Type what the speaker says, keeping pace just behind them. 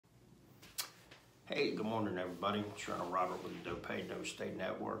Hey, good morning, everybody. Sharon Robert with the DoPay No Stay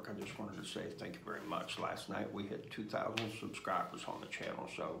Network. I just wanted to say thank you very much. Last night we hit 2,000 subscribers on the channel,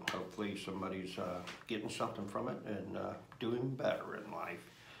 so hopefully somebody's getting something from it and doing better in life.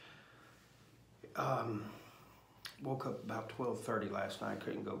 Woke up about 12:30 last night.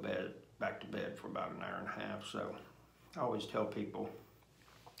 Couldn't go back to bed for about an hour and a half. So I always tell people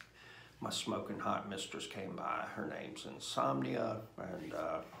my smoking hot mistress came by. Her name's Insomnia, and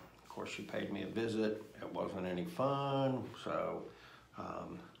of course, she paid me a visit. It wasn't any fun, so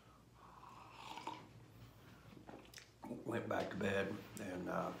went back to bed, and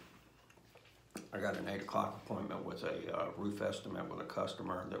I got an 8 o'clock appointment with a roof estimate with a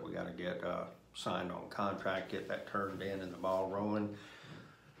customer that we got to get signed on contract, get that turned in and the ball rolling.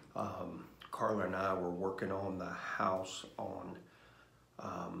 Carla and I were working on the house on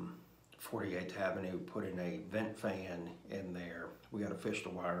 48th Avenue, putting a vent fan in there. We got to fish the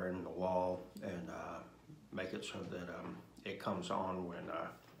wire in the wall and make it so that it comes on when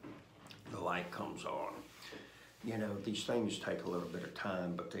the light comes on. You know, these things take a little bit of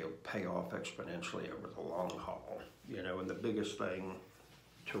time, but they'll pay off exponentially over the long haul. You know, and the biggest thing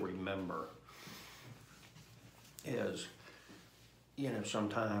to remember is, you know,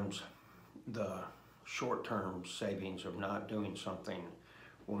 sometimes the short-term savings of not doing something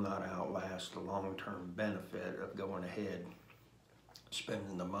will not outlast the long-term benefit of going ahead,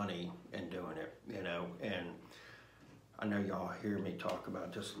 spending the money and doing it, you know. And I know y'all hear me talk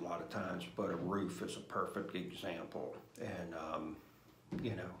about this a lot of times, but a roof is a perfect example. And,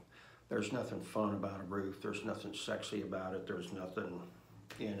 you know, there's nothing fun about a roof. There's nothing sexy about it. There's nothing,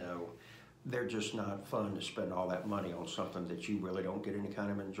 you know, they're just not fun to spend all that money on something that you really don't get any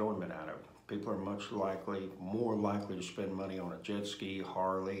kind of enjoyment out of. People are more likely to spend money on a jet ski,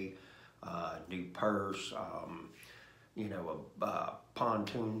 Harley, new purse, you know, a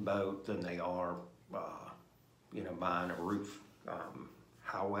pontoon boat than they are, you know, buying a roof.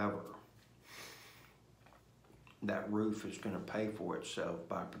 However, that roof is going to pay for itself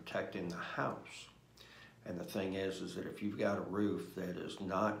by protecting the house. And the thing is that if you've got a roof that is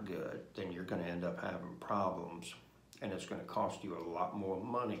not good, then you're going to end up having problems, and it's going to cost you a lot more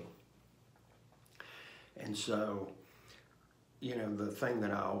money. And so, you know, the thing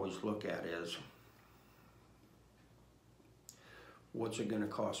that I always look at is, what's it going to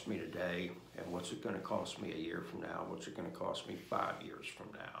cost me today, and what's it going to cost me a year from now? What's it going to cost me 5 years from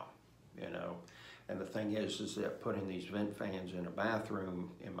now? You know, and the thing is that putting these vent fans in a bathroom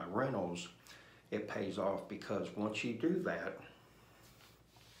in my rentals, it pays off, because once you do that,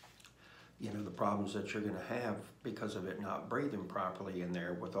 you know, the problems that you're going to have because of it not breathing properly in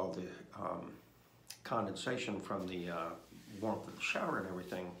there with all the condensation from the warmth of the shower and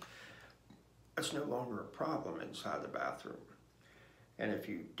everything, it's no longer a problem inside the bathroom. And if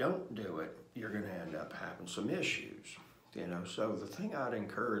you don't do it, you're going to end up having some issues, you know. So the thing I'd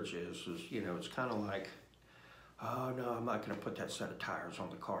encourage is you know, it's kind of like, oh no, I'm not going to put that set of tires on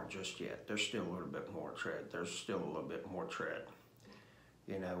the car just yet. There's still a little bit more tread. There's still a little bit more tread,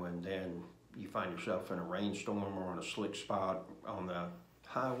 you know. And then you find yourself in a rainstorm or on a slick spot on the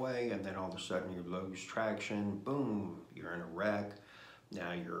highway, and then all of a sudden you lose traction. Boom, you're in a wreck.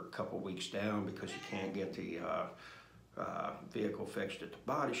 Now you're a couple weeks down because you can't get the vehicle fixed at the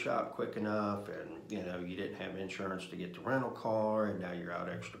body shop quick enough, and you know, you didn't have insurance to get the rental car, and now you're out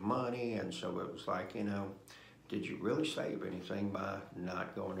extra money. And so it was like, you know, did you really save anything by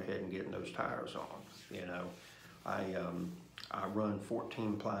not going ahead and getting those tires on? You know, I run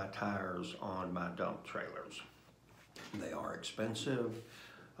 14-ply tires on my dump trailers. They are expensive.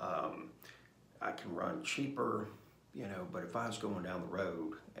 I can run cheaper, you know, but if I was going down the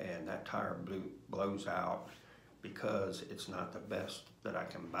road and that tire blows out because it's not the best that I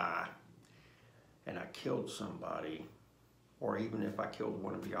can buy, and I killed somebody, or even if I killed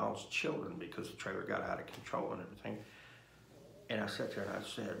one of y'all's children because the trailer got out of control and everything, and I sat there and I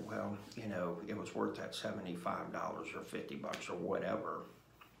said, well, you know, it was worth that $75 or $50 or whatever,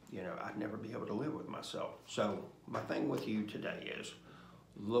 you know, I'd never be able to live with myself. So my thing with you today is,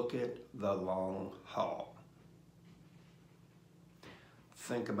 look at the long haul.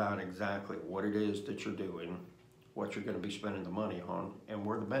 Think about exactly what it is that you're doing, what you're going to be spending the money on, and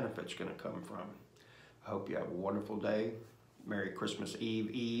where the benefit's going to come from. I hope you have a wonderful day. Merry Christmas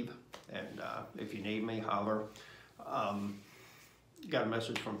Eve. And if you need me, holler. Got a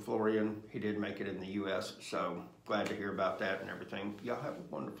message from Florian. He did make it in the U.S., so glad to hear about that and everything. Y'all have a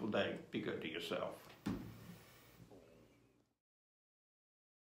wonderful day. Be good to yourself.